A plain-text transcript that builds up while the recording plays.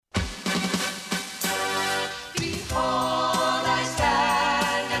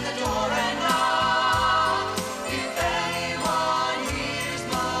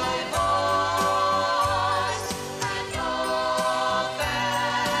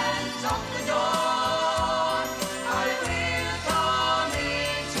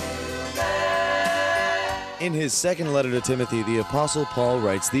In his second letter to Timothy, the Apostle Paul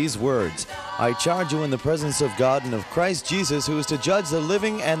writes these words, I charge you in the presence of God and of Christ Jesus, who is to judge the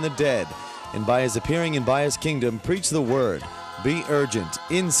living and the dead, and by his appearing and by his kingdom, preach the word. Be urgent,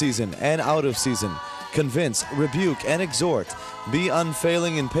 in season and out of season. Convince, rebuke, and exhort. Be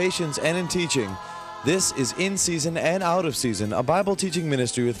unfailing in patience and in teaching. This is In Season and Out of Season, a Bible teaching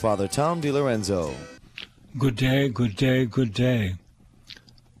ministry with Father Tom DiLorenzo. Good day, good day, good day.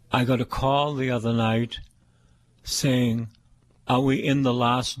 I got a call the other night saying, are we in the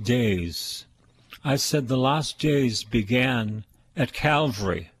last days? I said the last days began at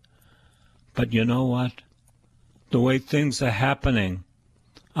Calvary. But you know what? The way things are happening,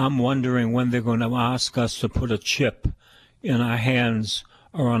 I'm wondering when they're going to ask us to put a chip in our hands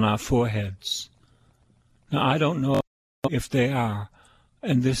or on our foreheads. Now, I don't know if they are,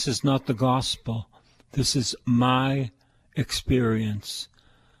 and this is not the gospel. This is my experience.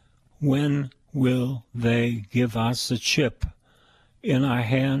 When will they give us a chip in our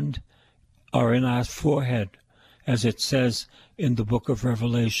hand or in our forehead, as it says in the book of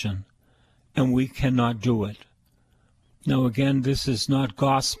Revelation? And we cannot do it. Now again, this is not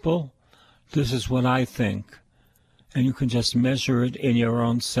gospel. This is what I think. And you can just measure it in your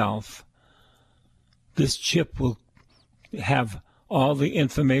own self. This chip will have all the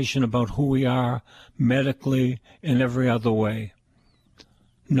information about who we are medically and every other way.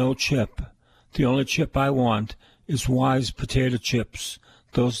 No chip. The only chip I want is Wise potato chips.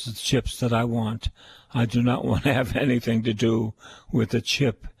 Those are the chips that I want. I do not want to have anything to do with a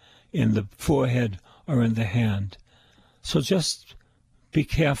chip in the forehead or in the hand. So just be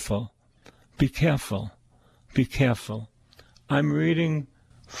careful. Be careful. Be careful. I'm reading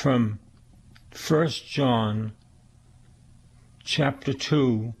from 1 John chapter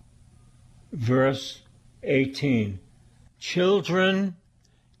 2, verse 18. Children,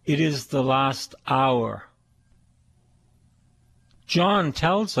 it is the last hour. John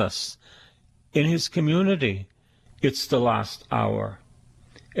tells us in his community, it's the last hour.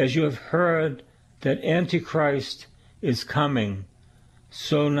 As you have heard that Antichrist is coming,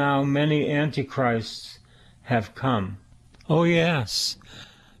 so now many Antichrists have come. Oh yes,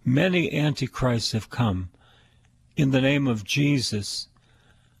 many Antichrists have come in the name of Jesus,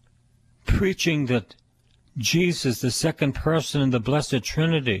 preaching that Jesus, the second person in the Blessed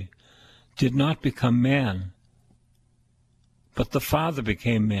Trinity, did not become man, but the Father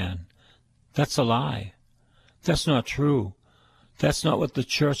became man. That's a lie. That's not true. That's not what the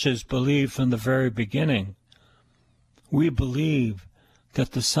churches believed from the very beginning. We believe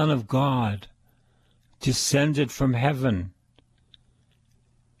that the Son of God descended from heaven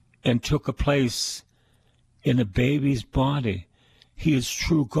and took a place in a baby's body. He is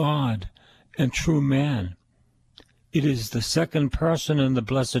true God and true man. It is the second person in the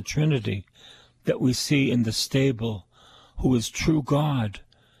Blessed Trinity that we see in the stable, who is true God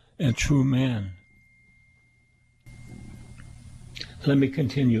and true man. Let me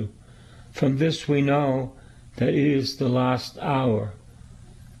continue. From this we know that it is the last hour.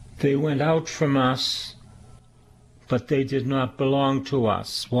 They went out from us, but they did not belong to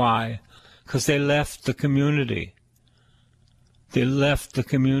us. Why? Because they left the community. They left the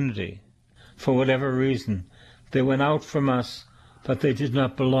community for whatever reason. They went out from us, but they did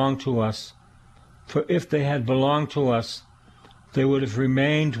not belong to us. For if they had belonged to us, they would have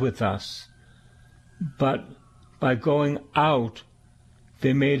remained with us. But by going out,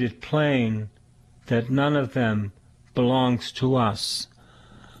 they made it plain that none of them belongs to us.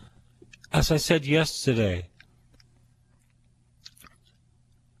 As I said yesterday,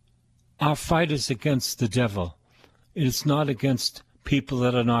 our fight is against the devil. It is not against people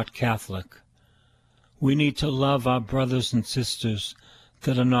that are not Catholic. We need to love our brothers and sisters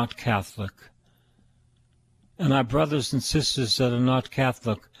that are not Catholic. And our brothers and sisters that are not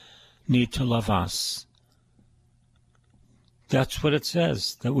Catholic need to love us. That's what it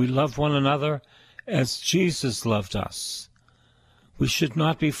says, that we love one another as Jesus loved us. We should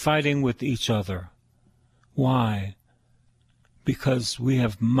not be fighting with each other. Why? Because we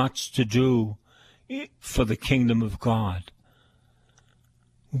have much to do for the kingdom of God.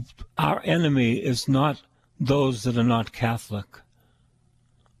 Our enemy is not those that are not Catholic.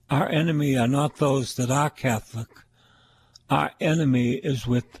 Our enemy are not those that are Catholic. Our enemy is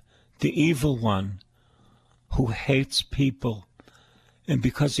with the evil one who hates people. And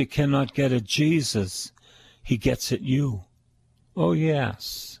because he cannot get at Jesus, he gets at you. Oh,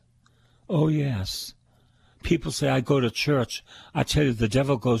 yes. Oh, yes. People say, I go to church. I tell you, the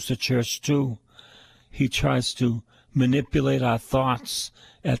devil goes to church too. He tries to manipulate our thoughts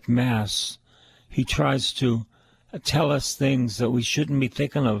at Mass. He tries to tell us things that we shouldn't be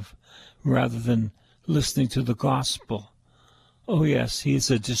thinking of rather than listening to the gospel. Oh yes, he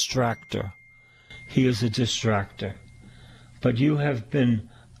is a distractor. He is a distractor. But you have been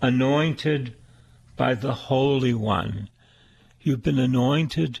anointed by the Holy One. You've been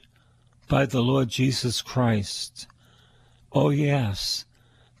anointed by the Lord Jesus Christ. Oh yes,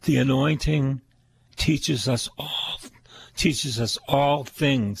 the anointing teaches us all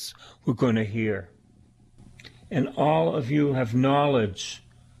things we're going to hear. And all of you have knowledge.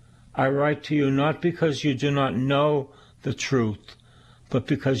 I write to you not because you do not know the truth, but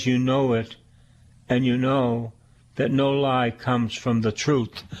because you know it, and you know that no lie comes from the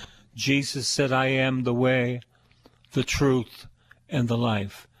truth. Jesus said, I am the way, the truth, and the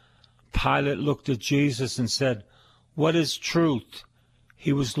life. Pilate looked at Jesus and said, what is truth?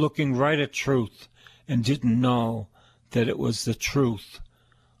 He was looking right at truth and didn't know that it was the truth.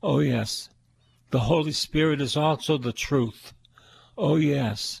 Oh yes, the Holy Spirit is also the truth. Oh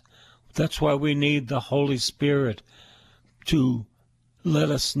yes, that's why we need the Holy Spirit to let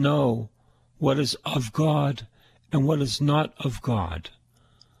us know what is of God and what is not of God.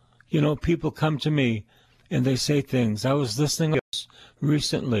 You know, people come to me and they say things. I was listening to this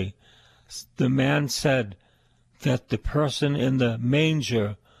recently. The man said that the person in the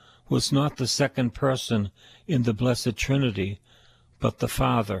manger was not the second person in the Blessed Trinity, but the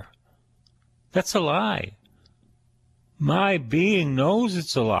Father. That's a lie. My being knows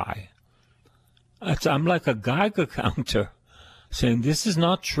it's a lie. I'm like a Geiger counter saying, this is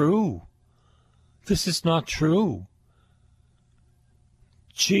not true. This is not true.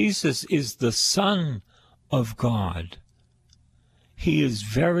 Jesus is the Son of God. He is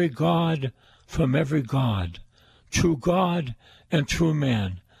very God from every God, true God and true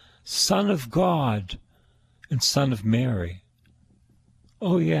man, Son of God and Son of Mary.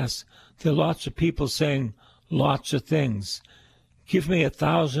 Oh yes, there are lots of people saying lots of things. Give me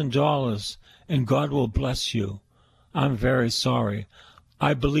 $1,000 and God will bless you. I'm very sorry.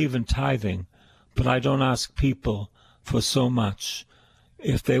 I believe in tithing, but I don't ask people for so much.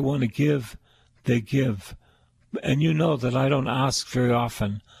 If they want to give, they give. And you know that I don't ask very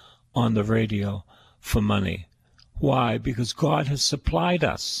often on the radio for money. Why? Because God has supplied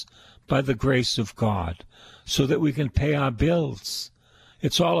us by the grace of God so that we can pay our bills.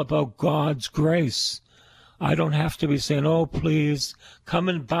 It's all about God's grace. I don't have to be saying, oh, please, come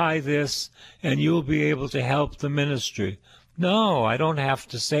and buy this, and you'll be able to help the ministry. No, I don't have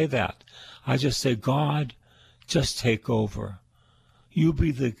to say that. I just say, God, just take over. You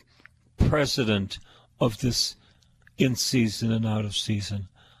be the president of this in season and out of season.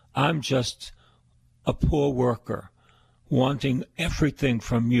 I'm just a poor worker, wanting everything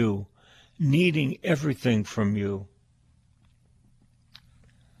from you, needing everything from you.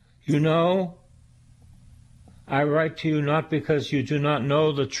 You know, I write to you not because you do not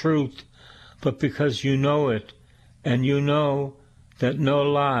know the truth, but because you know it, and you know that no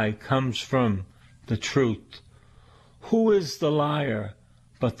lie comes from the truth. Who is the liar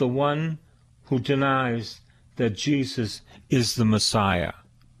but the one who denies that Jesus is the Messiah?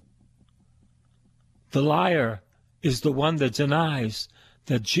 The liar is the one that denies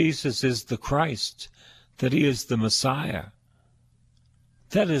that Jesus is the Christ, that he is the Messiah.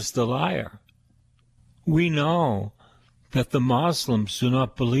 That is the liar. We know that the Muslims do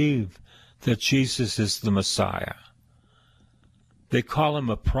not believe that Jesus is the Messiah. They call him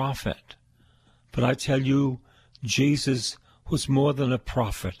a prophet. But I tell you, Jesus was more than a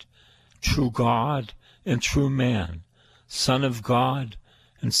prophet, true God and true man, Son of God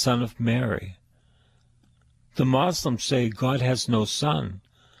and Son of Mary. The Muslims say God has no son.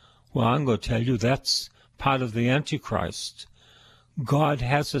 Well, I'm going to tell you that's part of the Antichrist. God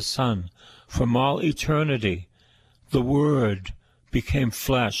has a son from all eternity. The Word became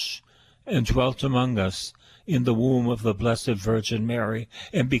flesh and dwelt among us in the womb of the Blessed Virgin Mary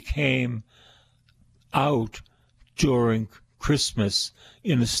and became out during Christmas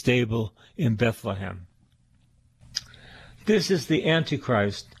in a stable in Bethlehem. This is the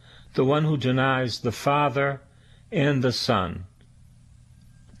Antichrist, the one who denies the Father and the Son.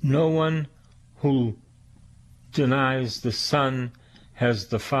 No one who denies the Son has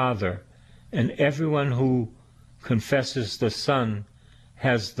the Father, and everyone who confesses the Son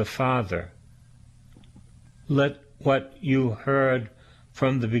has the Father. Let what you heard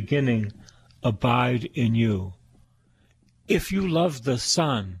from the beginning abide in you. If you love the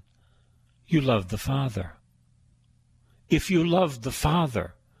Son, you love the Father. If you love the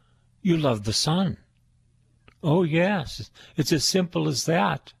Father, you love the Son. Oh yes, it's as simple as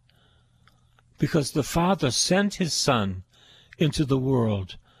that. Because the Father sent his Son into the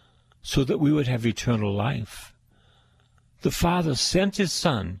world so that we would have eternal life. The Father sent his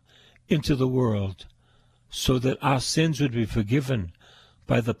Son into the world so that our sins would be forgiven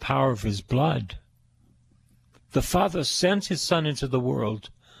by the power of his blood. The Father sent his Son into the world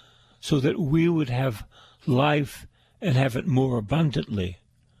so that we would have life and have it more abundantly.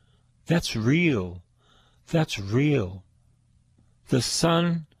 That's real. That's real. The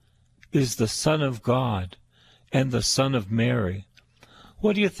Son is the Son of God and the Son of Mary.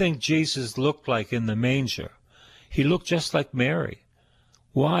 What do you think Jesus looked like in the manger? He looked just like Mary.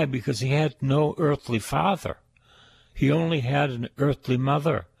 Why? Because he had no earthly father. He only had an earthly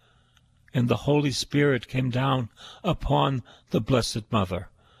mother. And the Holy Spirit came down upon the Blessed Mother,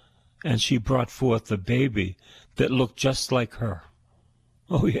 and she brought forth a baby that looked just like her.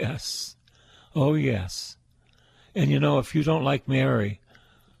 Oh, yes. Oh, yes. And you know, if you don't like Mary,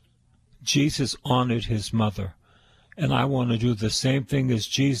 Jesus honored his mother. And I want to do the same thing as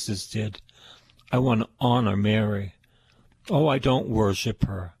Jesus did. I want to honor Mary. Oh, I don't worship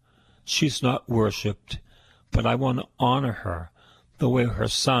her. She's not worshipped. But I want to honor her the way her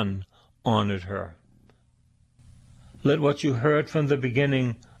Son honored her. Let what you heard from the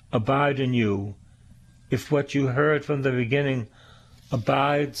beginning abide in you. If what you heard from the beginning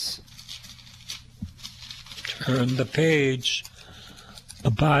abides, turn the page,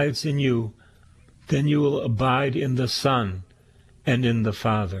 abides in you, then you will abide in the Son and in the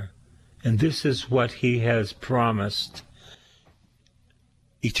Father. And this is what he has promised,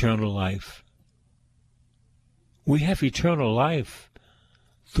 eternal life. We have eternal life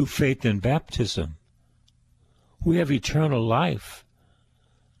through faith in baptism. We have eternal life.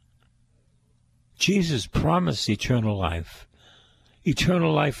 Jesus promised eternal life.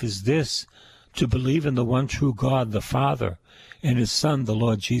 Eternal life is this, to believe in the one true God, the Father, and his Son, the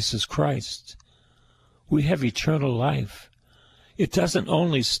Lord Jesus Christ. We have eternal life. It doesn't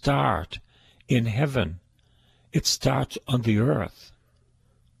only start in heaven. It starts on the earth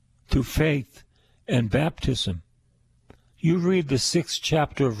through faith and baptism. You read the 6th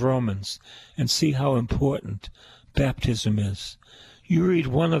chapter of Romans and see how important baptism is. You read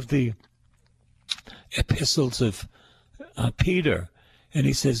one of the epistles of Peter, and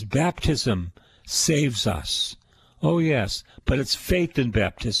he says, baptism saves us. Oh, yes, but it's faith in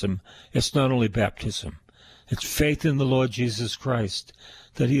baptism. It's not only baptism. It's faith in the Lord Jesus Christ,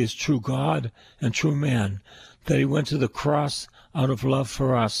 that he is true God and true man, that he went to the cross out of love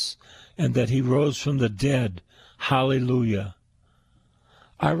for us, and that he rose from the dead. Hallelujah.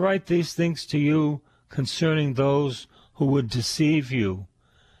 I write these things to you concerning those who would deceive you.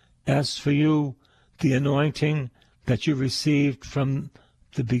 As for you, the anointing that you received from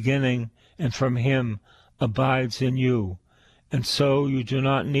the beginning and from him abides in you, and so you do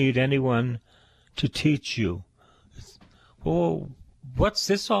not need anyone to teach you. Oh, what's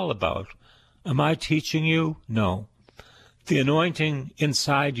this all about? Am I teaching you? No. The anointing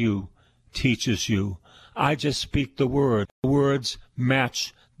inside you teaches you. I just speak the word. The words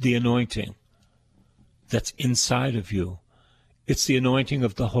match the anointing that's inside of you. It's the anointing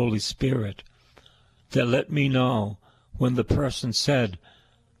of the Holy Spirit that let me know when the person said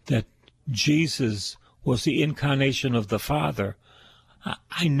that Jesus was the incarnation of the Father.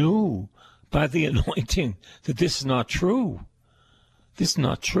 I knew by the anointing that this is not true. This is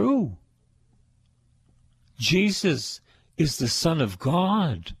not true. Jesus is the Son of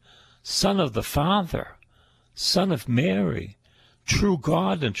God, Son of the Father, Son of Mary, true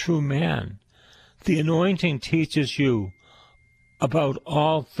God and true man. The anointing teaches you about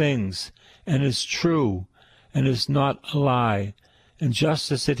all things and is true and is not a lie. And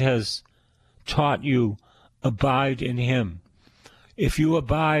just as it has taught you, abide in him. If you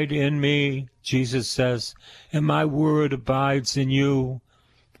abide in me, Jesus says, and my word abides in you,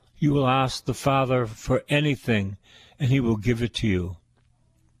 you will ask the Father for anything, and he will give it to you.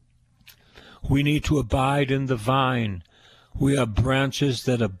 We need to abide in the vine. We are branches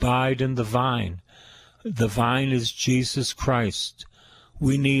that abide in the vine. The vine is Jesus Christ.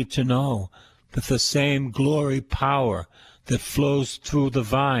 We need to know that the same glory power that flows through the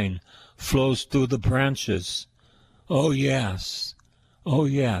vine flows through the branches. Oh, yes. Oh,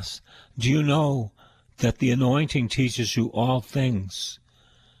 yes. Do you know that the anointing teaches you all things?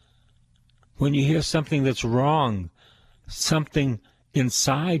 When you hear something that's wrong, something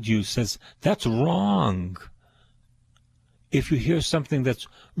inside you says, that's wrong. If you hear something that's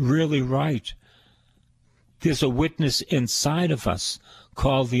really right, there's a witness inside of us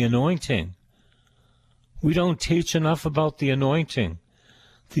called the anointing. We don't teach enough about the anointing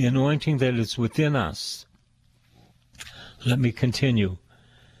that is within us. Let me continue.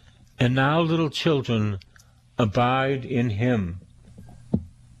 And now, little children, abide in him.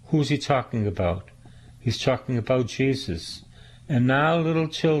 Who's he talking about? He's talking about Jesus. And now, little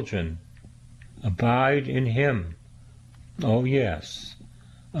children, Abide in him. Oh yes,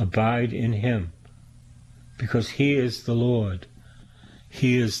 abide in him. Because he is the Lord.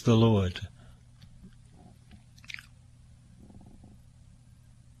 He is the Lord.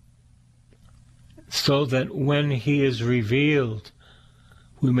 So that when he is revealed,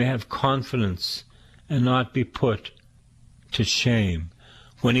 we may have confidence and not be put to shame.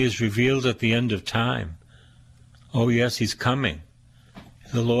 When he is revealed at the end of time, oh yes, he's coming.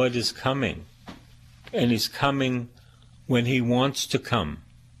 The Lord is coming. And he's coming when he wants to come.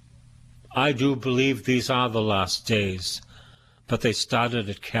 I do believe these are the last days, but they started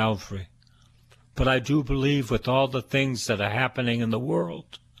at Calvary. But I do believe with all the things that are happening in the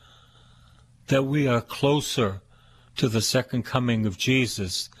world, that we are closer to the second coming of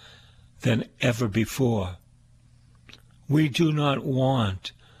Jesus than ever before. We do not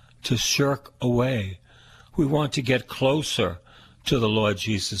want to shirk away. We want to get closer to the Lord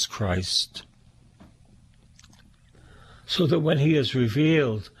Jesus Christ, so that when he is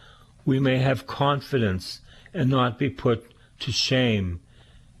revealed, we may have confidence and not be put to shame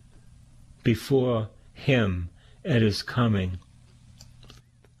before him at his coming.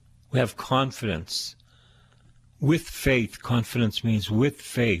 We have confidence. With faith, confidence means with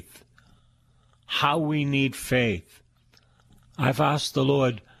faith. How we need faith. I've asked the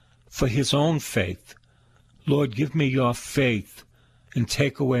Lord for his own faith. Lord, give me your faith and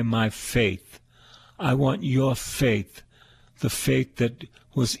take away my faith. I want your faith, the faith that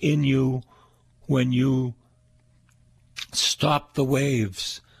was in you when you stopped the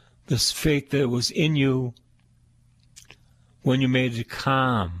waves, this faith that was in you when you made it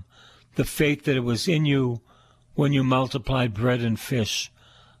calm, the faith that was in you when you multiplied bread and fish.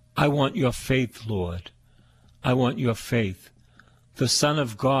 I want your faith, Lord. I want your faith. The Son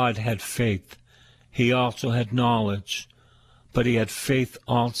of God had faith. He also had knowledge, but he had faith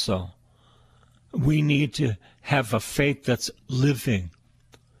also. We need to have a faith that's living,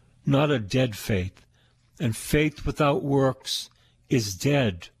 not a dead faith. And faith without works is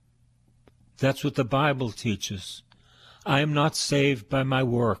dead. That's what the Bible teaches. I am not saved by my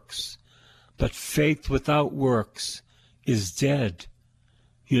works, but faith without works is dead.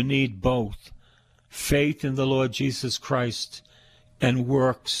 You need both, faith in the Lord Jesus Christ and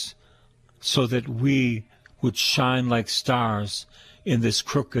works, so that we would shine like stars in this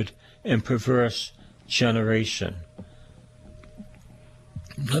crooked and perverse generation.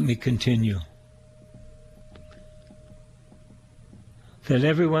 Let me continue. That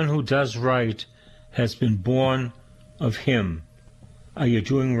everyone who does right has been born of him. Are you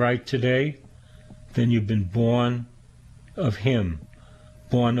doing right today? Then you've been born of him.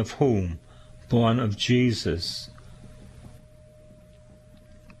 Born of whom? Born of Jesus.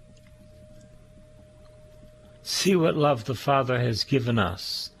 See what love the Father has given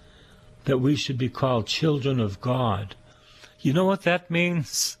us, that we should be called children of God. You know what that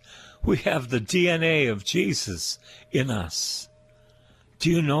means? We have the DNA of Jesus in us. Do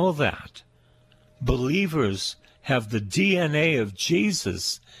you know that? Believers have the DNA of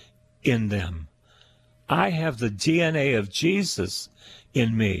Jesus in them. I have the DNA of Jesus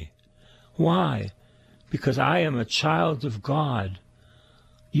in me. Why? Because I am a child of God.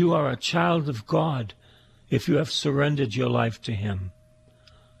 You are a child of God if you have surrendered your life to him.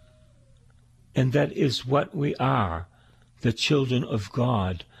 And that is what we are, the children of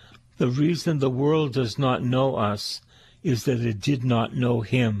God. The reason the world does not know us is that it did not know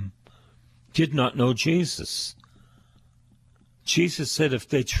him, did not know Jesus. Jesus said, if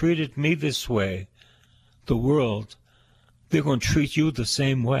they treated me this way, the world, they're going to treat you the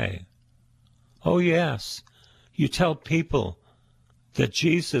same way. Oh yes, you tell people that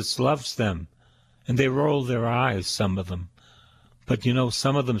Jesus loves them, and they roll their eyes, some of them. But you know,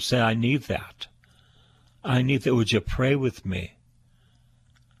 some of them say, I need that. I need that. Would you pray with me?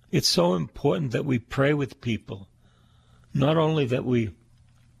 It's so important that we pray with people. Not only that we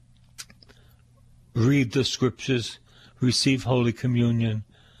read the scriptures, receive Holy Communion,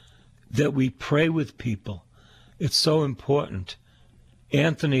 that we pray with people. It's so important.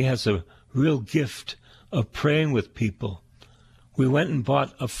 Anthony has a real gift of praying with people. We went and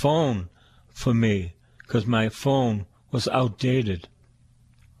bought a phone for me because my phone was outdated.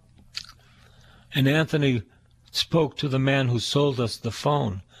 And Anthony spoke to the man who sold us the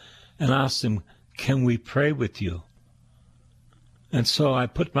phone and asked him, can we pray with you? And so I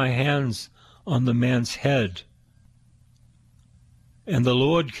put my hands on the man's head, and the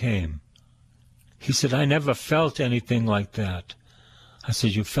Lord came. He said, I never felt anything like that. I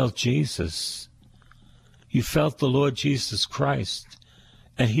said, you felt Jesus. You felt the Lord Jesus Christ,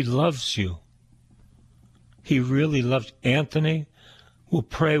 and he loves you. He really loved Anthony. will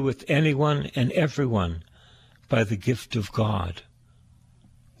pray with anyone and everyone by the gift of God.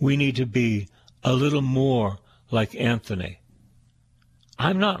 We need to be a little more like Anthony.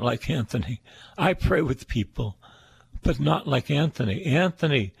 I'm not like Anthony. I pray with people, but not like Anthony.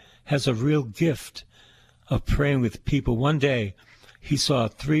 Anthony has a real gift of praying with people. One day, he saw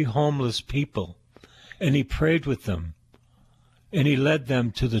 3 homeless people, and he prayed with them, and he led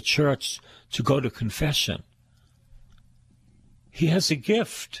them to the church to go to confession. He has a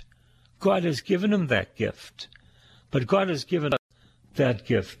gift. God has given him that gift. But God has given us that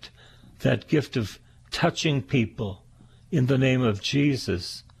gift of touching people in the name of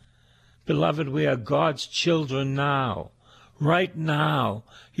Jesus. Beloved, we are God's children now. Right now,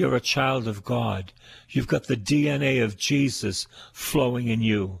 you're a child of God. You've got the DNA of Jesus flowing in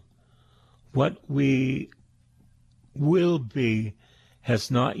you. What we will be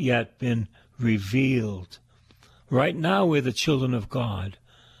has not yet been revealed. Right now, we're the children of God.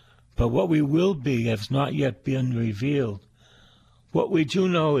 But what we will be has not yet been revealed. What we do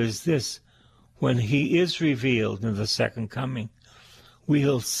know is this: when he is revealed in the second coming,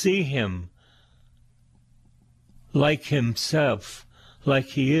 we'll see him like himself, like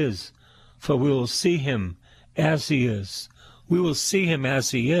he is, for we will see him as he is. We will see him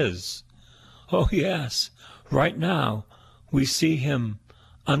as he is. Oh yes, right now we see him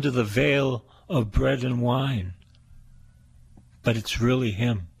under the veil of bread and wine, but it's really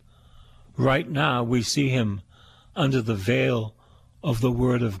him. Right now we see him under the veil of the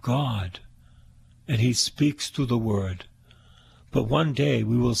Word of God, and he speaks through the Word. But one day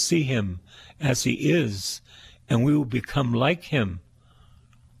we will see him as he is, and we will become like him,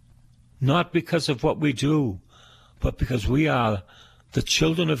 not because of what we do, but because we are the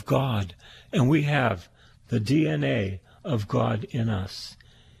children of God, and we have the DNA of God in us.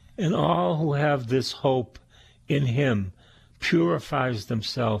 And all who have this hope in him purifies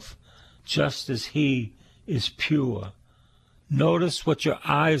themselves just as he is pure. Notice what your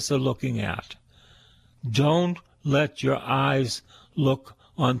eyes are looking at. Don't let your eyes look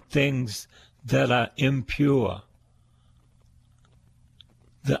on things that are impure.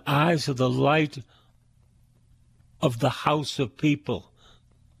 The eyes are the light of the house of people.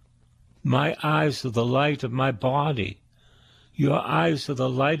 My eyes are the light of my body. Your eyes are the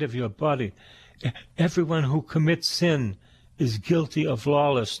light of your body. Everyone who commits sin is guilty of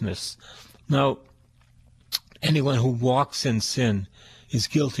lawlessness. Now, anyone who walks in sin is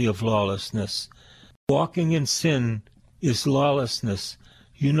guilty of lawlessness. Walking in sin is lawlessness.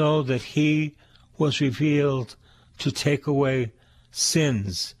 You know that he was revealed to take away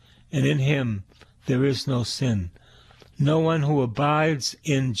sins, and in him there is no sin. No one who abides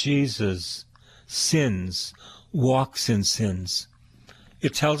in Jesus sins, walks in sins.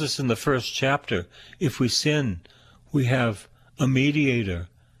 It tells us in the first chapter, if we sin, we have a mediator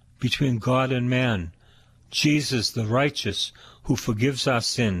between God and man, Jesus the righteous, who forgives our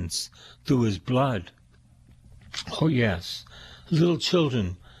sins through his blood. Oh yes, little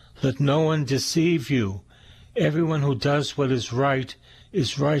children, let no one deceive you. Everyone who does what is right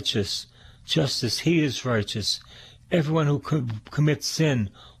is righteous, just as he is righteous. Everyone who commits sin,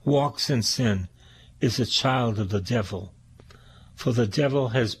 walks in sin, is a child of the devil. For the devil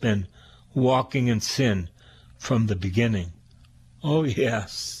has been walking in sin from the beginning. Oh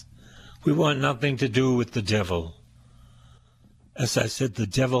yes, we want nothing to do with the devil. As I said, the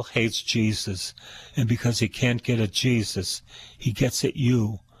devil hates Jesus, and because he can't get at Jesus, he gets at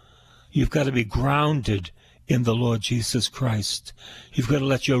you. You've got to be grounded in the Lord Jesus Christ. You've got to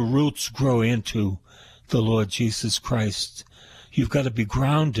let your roots grow into the Lord Jesus Christ. You've got to be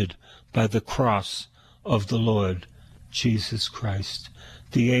grounded by the cross of the Lord Jesus Christ.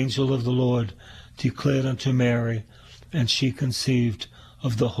 The angel of the Lord declared unto Mary, and she conceived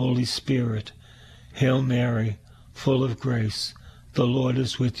of the Holy Spirit. Hail Mary, full of grace, the Lord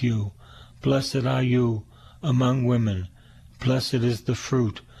is with you. Blessed are you among women. Blessed is the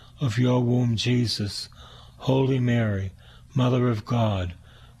fruit of your womb, Jesus. Holy Mary, Mother of God,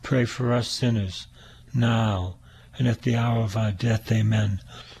 pray for us sinners, now and at the hour of our death. Amen.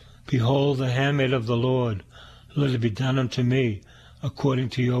 Behold the handmaid of the Lord. Let it be done unto me according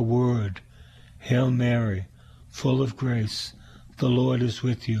to your word. Hail Mary, full of grace, the Lord is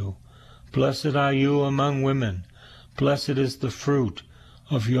with you. Blessed are you among women. Blessed is the fruit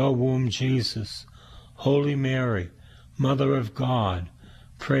of your womb, Jesus. Holy Mary, Mother of God,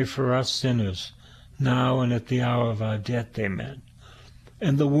 pray for us sinners, now and at the hour of our death. Amen.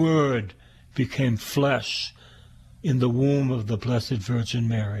 And the Word became flesh in the womb of the Blessed Virgin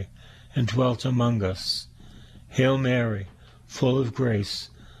Mary, and dwelt among us. Hail Mary, full of grace,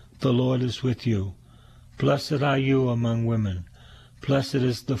 the Lord is with you. Blessed are you among women. Blessed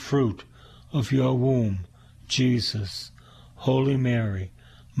is the fruit of your womb, Jesus. Holy Mary,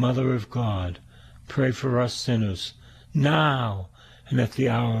 Mother of God, pray for us sinners, now and at the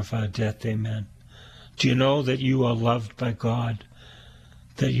hour of our death. Amen. Do you know that you are loved by God?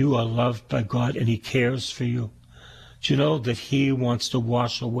 That you are loved by God and He cares for you? Do you know that He wants to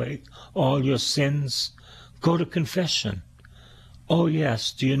wash away all your sins? Go to confession. Oh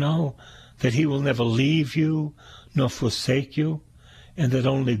yes, do you know that He will never leave you nor forsake you, and that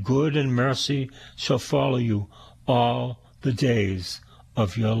only good and mercy shall follow you all the days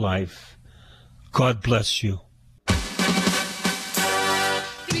of your life? God bless you.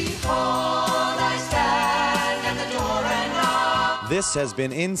 This has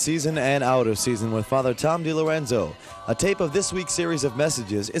been In Season and Out of Season with Father Tom DiLorenzo. A tape of this week's series of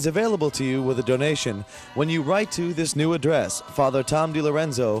messages is available to you with a donation when you write to this new address, Father Tom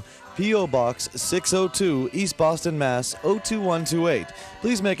DiLorenzo, P.O. Box 602, East Boston, Mass. 02128.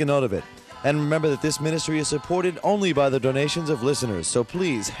 Please make a note of it. And remember that this ministry is supported only by the donations of listeners, so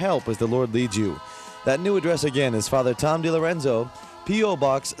please help as the Lord leads you. That new address again is Father Tom DiLorenzo, P.O.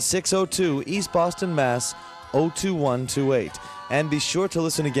 Box 602, East Boston, Mass. 02128. And be sure to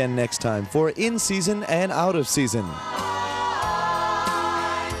listen again next time for In Season and Out of Season.